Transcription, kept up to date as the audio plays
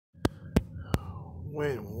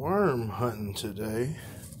Went worm hunting today,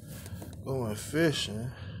 going fishing.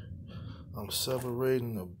 I'm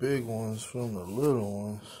separating the big ones from the little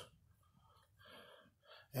ones.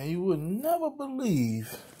 And you would never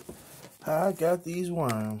believe how I got these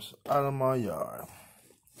worms out of my yard.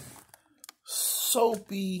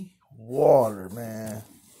 Soapy water, man.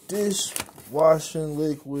 Dishwashing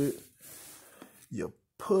liquid. You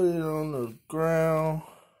put it on the ground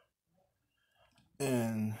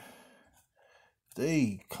and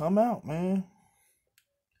they come out, man.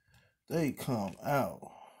 They come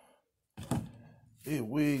out. It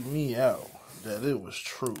wigged me out that it was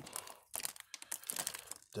true.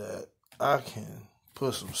 That I can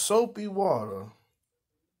put some soapy water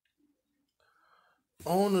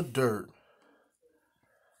on the dirt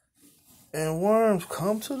and worms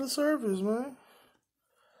come to the surface, man.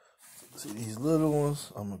 See these little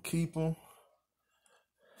ones, I'm going to keep them,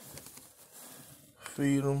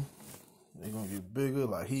 feed them. They're going to get bigger,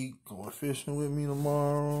 like he going fishing with me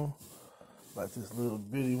tomorrow. Like this little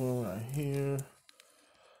bitty one right here.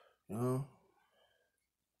 You know?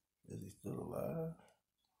 Is he still alive?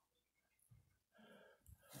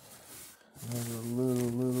 Another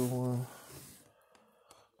little one.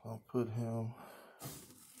 I'll put him.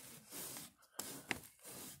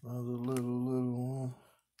 Another little one.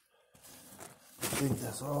 I think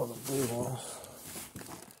that's all the big ones.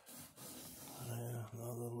 And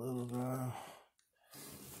another little guy.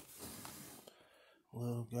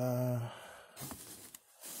 Little guy.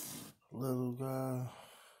 Little guy.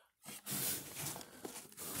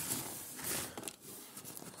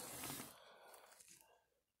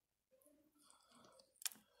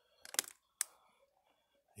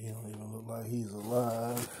 He don't even look like he's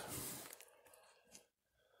alive.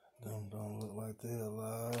 Them don't look like they're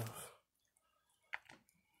alive.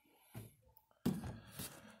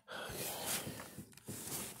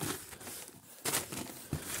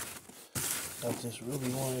 I just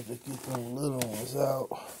really wanted to get them little ones out.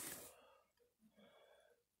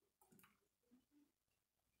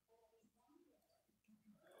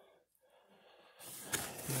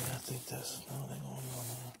 Yeah, I think that's nothing going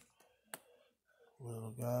on.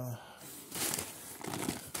 Little guy.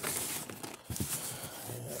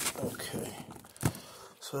 Yeah, okay.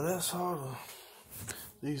 So that's all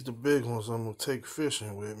these the big ones I'm gonna take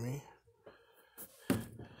fishing with me. And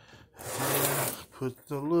put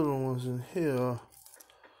the little ones in here.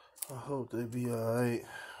 I hope they be alright.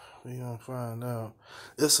 We gonna find out.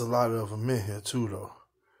 It's a lot of them in here too though.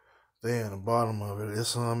 They in the bottom of it. There's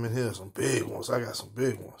some in here, some big ones. I got some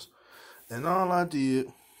big ones. And all I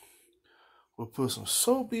did was put some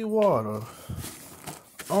soapy water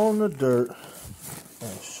on the dirt,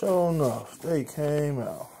 and sure enough, they came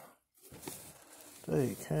out.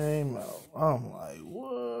 They came out. I'm like,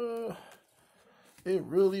 what? It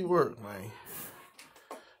really worked, man.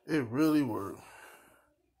 It really worked.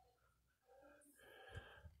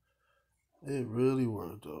 It really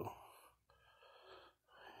worked, though.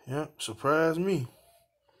 Yep, surprised me.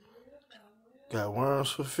 Got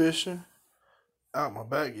worms for fishing out my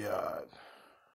backyard.